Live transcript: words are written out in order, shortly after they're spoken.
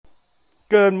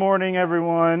Good morning,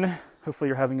 everyone. Hopefully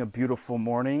you're having a beautiful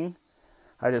morning.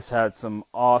 I just had some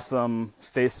awesome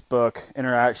Facebook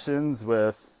interactions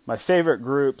with my favorite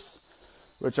groups,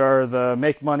 which are the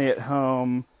Make Money at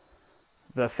Home,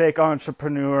 the Fake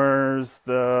Entrepreneurs,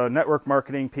 the Network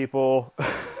Marketing people.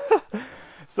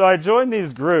 So I joined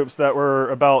these groups that were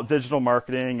about digital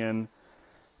marketing and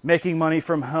making money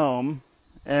from home.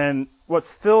 And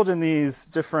what's filled in these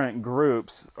different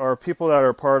groups are people that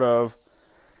are part of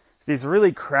these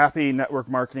really crappy network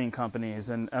marketing companies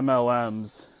and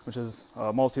MLMs, which is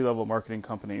multi-level marketing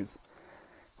companies,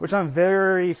 which I'm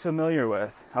very familiar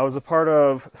with. I was a part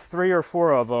of 3 or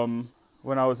 4 of them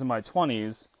when I was in my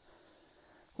 20s,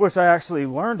 which I actually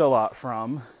learned a lot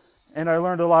from, and I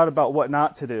learned a lot about what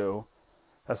not to do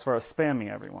as far as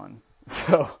spamming everyone.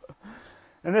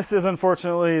 And this is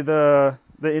unfortunately the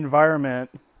environment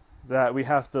that we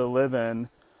have to live in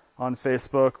on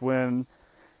Facebook when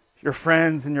your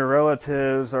friends and your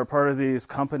relatives are part of these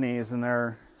companies and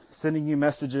they're sending you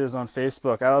messages on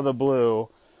Facebook out of the blue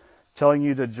telling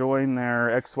you to join their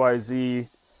XYZ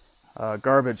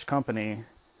garbage company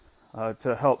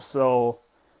to help sell,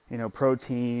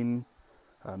 protein,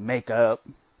 makeup,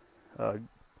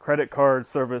 credit card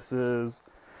services.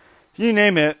 You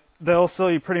name it, they'll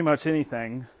sell you pretty much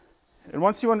anything. And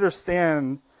once you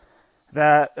understand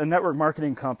that a network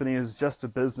marketing company is just a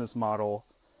business model,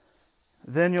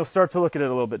 then you'll start to look at it a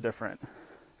little bit different.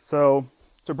 So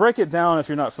to break it down, if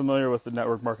you're not familiar with the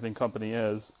network marketing company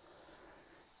is,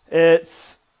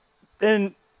 it's,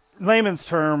 in layman's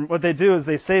term, what they do is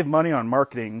they save money on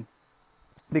marketing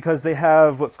because they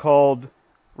have what's called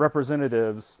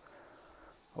representatives,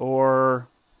 or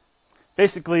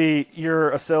basically you're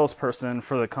a salesperson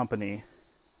for the company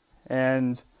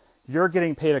and you're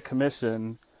getting paid a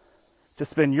commission to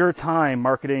spend your time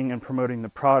marketing and promoting the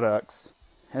products.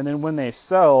 And then when they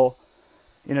sell,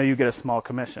 you get a small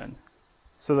commission.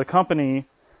 So the company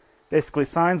basically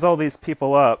signs all these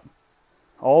people up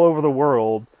all over the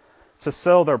world to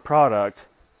sell their product.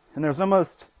 And there's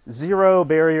almost zero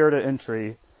barrier to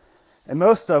entry. And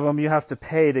most of them you have to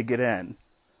pay to get in.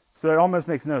 So it almost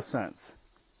makes no sense.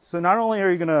 So not only are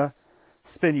you going to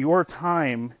spend your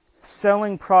time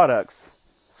selling products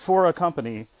for a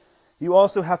company, you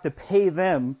also have to pay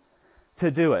them to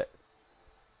do it.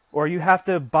 Or you have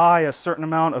to buy a certain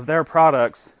amount of their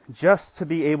products just to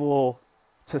be able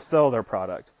to sell their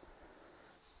product.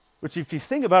 Which, if you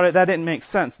think about it, that didn't make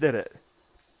sense, did it?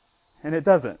 And it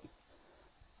doesn't.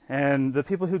 And the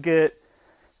people who get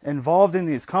involved in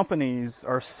these companies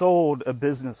are sold a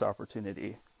business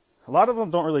opportunity. A lot of them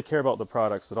don't really care about the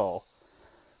products at all.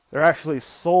 They're actually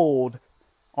sold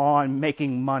on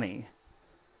making money.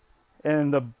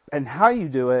 And how you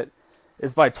do it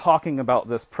is by talking about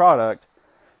this product,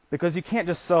 because you can't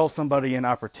just sell somebody an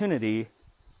opportunity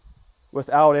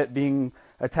without it being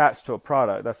attached to a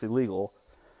product. That's illegal.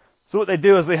 So what they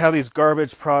do is they have these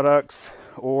garbage products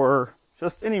or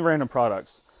just any random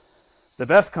products. The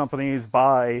best companies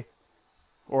buy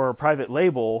or private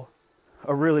label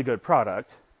a really good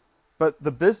product, but the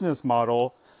business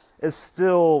model is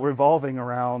still revolving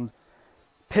around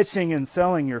pitching and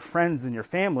selling your friends and your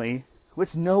family,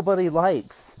 which nobody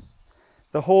likes.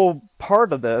 The whole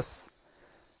part of this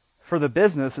for the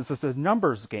business is just a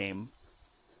numbers game.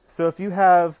 So if you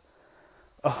have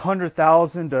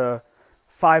 100,000 to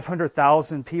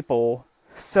 500,000 people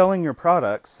selling your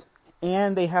products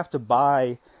and they have to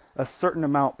buy a certain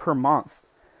amount per month,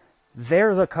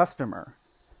 they're the customer.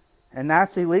 And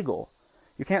that's illegal.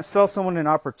 You can't sell someone an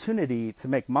opportunity to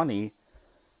make money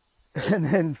and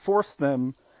then force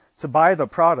them to buy the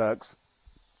products,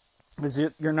 because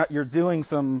you're doing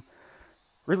some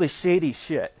really shady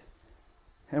shit.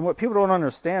 And what people don't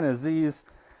understand is these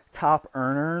top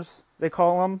earners, they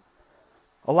call them,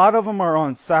 a lot of them are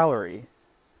on salary.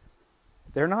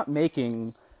 They're not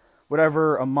making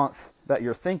whatever a month that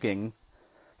you're thinking.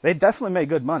 They definitely make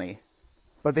good money,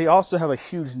 but they also have a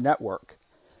huge network.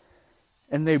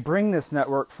 And they bring this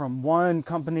network from one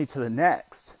company to the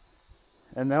next.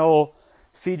 And they'll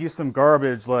feed you some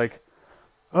garbage like,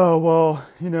 oh, well,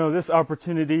 this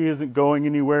opportunity isn't going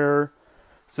anywhere,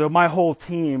 so my whole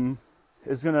team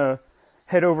is going to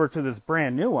head over to this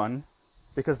brand new one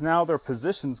because now their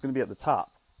position is going to be at the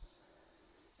top.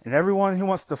 And everyone who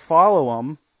wants to follow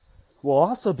them will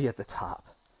also be at the top.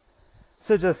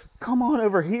 So just come on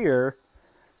over here,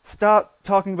 stop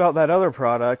talking about that other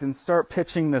product and start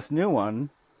pitching this new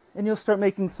one, and you'll start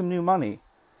making some new money.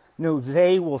 No,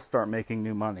 they will start making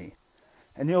new money.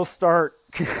 And you'll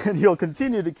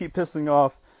continue to keep pissing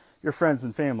off your friends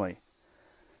and family.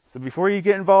 So before you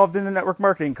get involved in a network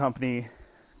marketing company,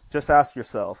 just ask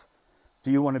yourself, do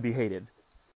you want to be hated?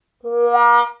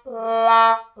 All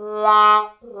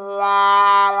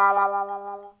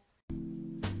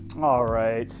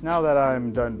right, now that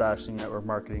I'm done bashing network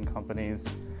marketing companies,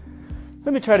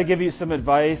 let me try to give you some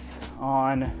advice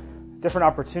on different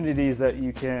opportunities that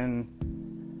you can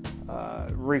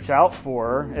reach out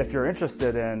for if you're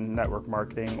interested in network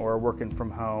marketing or working from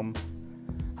home.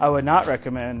 I would not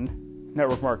recommend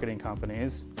network marketing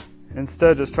companies.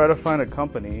 Instead, just try to find a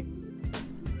company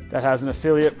that has an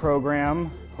affiliate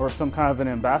program or some kind of an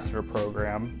ambassador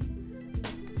program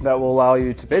that will allow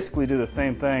you to basically do the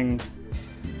same thing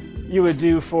you would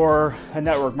do for a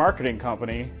network marketing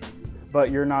company, but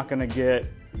you're not going to get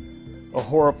a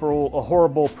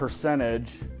horrible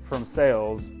percentage from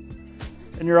sales.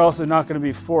 And you're also not going to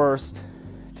be forced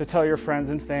to tell your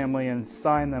friends and family and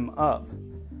sign them up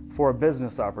for a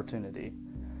business opportunity.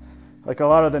 Like a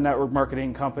lot of the network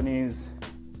marketing companies,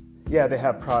 yeah, they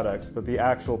have products, but the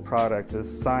actual product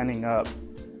is signing up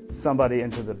somebody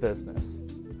into the business.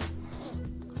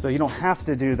 So you don't have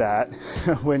to do that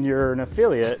when you're an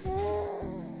affiliate.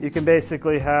 You can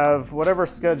basically have whatever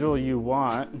schedule you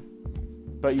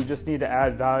want, but you just need to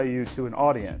add value to an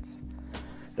audience.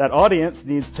 That audience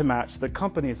needs to match the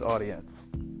company's audience.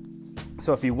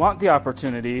 So if you want the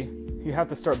opportunity, you have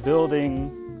to start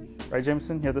building, right,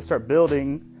 Jameson? You have to start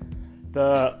building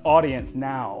the audience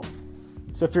now.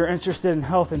 So if you're interested in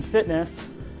health and fitness,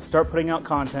 start putting out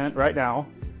content right now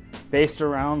based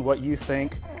around what you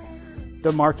think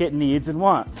the market needs and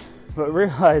wants. But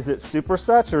realize it's super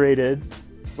saturated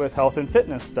with health and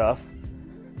fitness stuff,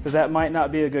 so that might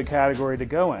not be a good category to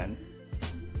go in.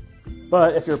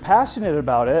 But if you're passionate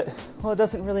about it, well, it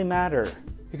doesn't really matter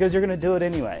because you're going to do it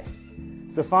anyway.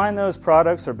 So find those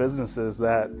products or businesses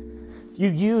that you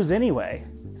use anyway.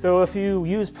 So if you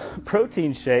use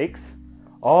protein shakes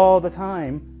all the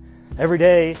time, every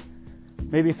day,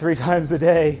 maybe 3 times a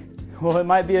day, well, it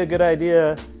might be a good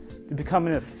idea to become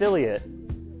an affiliate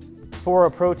for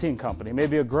a protein company,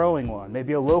 maybe a growing one,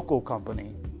 maybe a local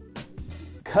company.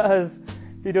 Because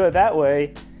if you do it that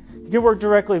way, you can work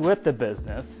directly with the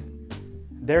business.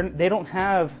 They don't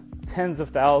have tens of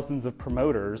thousands of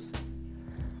promoters.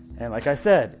 And like I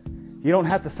said, you don't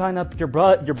have to sign up your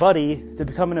buddy to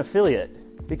become an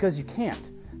affiliate because you can't.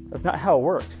 That's not how it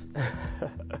works.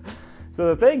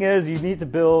 So the thing is, you need to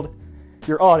build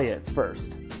your audience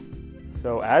first.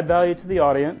 So add value to the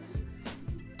audience.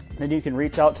 Then you can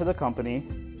reach out to the company.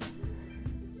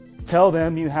 Tell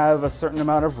them you have a certain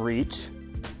amount of reach.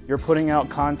 You're putting out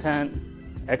content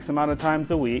X amount of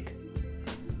times a week.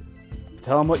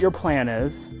 Tell them what your plan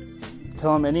is.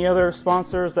 Tell them any other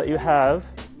sponsors that you have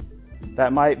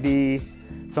that might be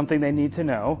something they need to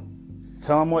know.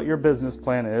 Tell them what your business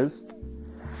plan is.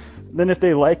 Then if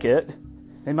they like it,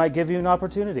 they might give you an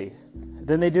opportunity.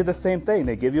 Then they do the same thing.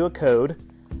 They give you a code.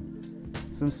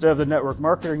 So instead of the network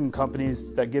marketing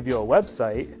companies that give you a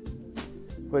website,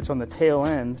 which on the tail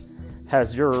end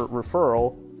has your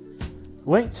referral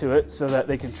linked to it so that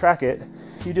they can track it,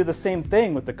 you do the same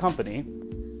thing with the company.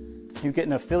 You get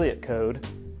an affiliate code,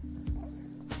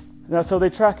 and that's how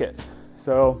they track it.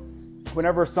 So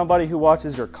whenever somebody who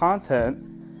watches your content,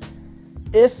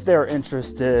 if they're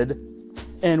interested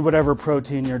in whatever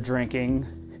protein you're drinking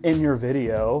in your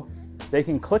video, they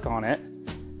can click on it,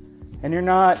 and you're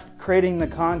not creating the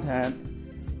content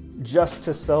just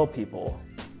to sell people.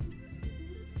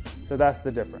 So that's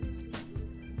the difference.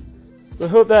 So I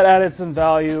hope that added some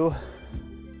value,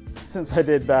 since I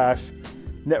did bash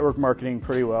network marketing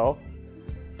pretty well.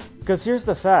 Because here's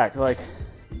the fact,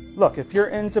 look, if you're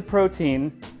into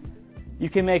protein, you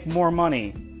can make more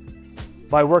money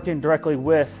by working directly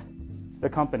with the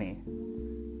company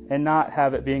and not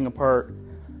have it being a part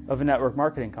of a network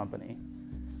marketing company.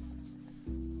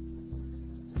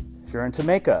 If you're into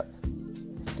makeup,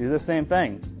 do the same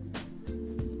thing.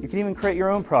 You can even create your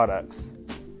own products.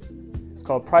 It's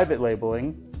called private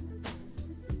labeling.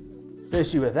 The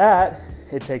issue with that,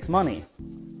 it takes money.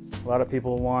 A lot of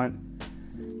people want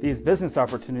these business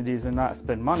opportunities and not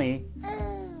spend money,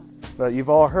 but you've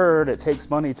all heard it takes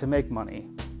money to make money.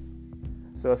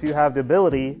 So if you have the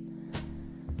ability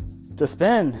to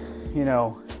spend,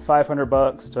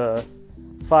 $500 to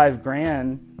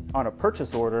 $5,000 on a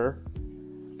purchase order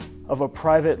of a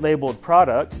private labeled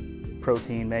product,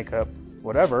 protein, makeup,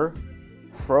 whatever,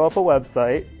 throw up a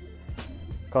website,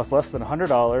 costs less than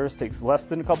 $100, takes less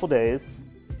than a couple days,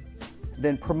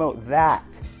 then promote that.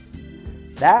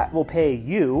 That will pay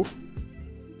you,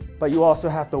 but you also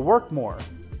have to work more.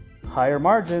 Higher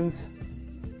margins,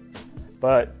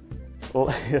 but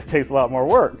it takes a lot more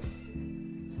work.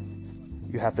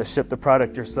 You have to ship the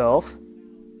product yourself,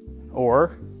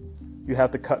 or you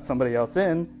have to cut somebody else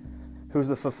in, who's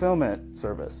a fulfillment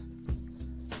service.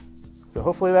 So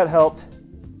hopefully that helped.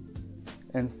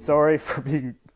 And sorry for being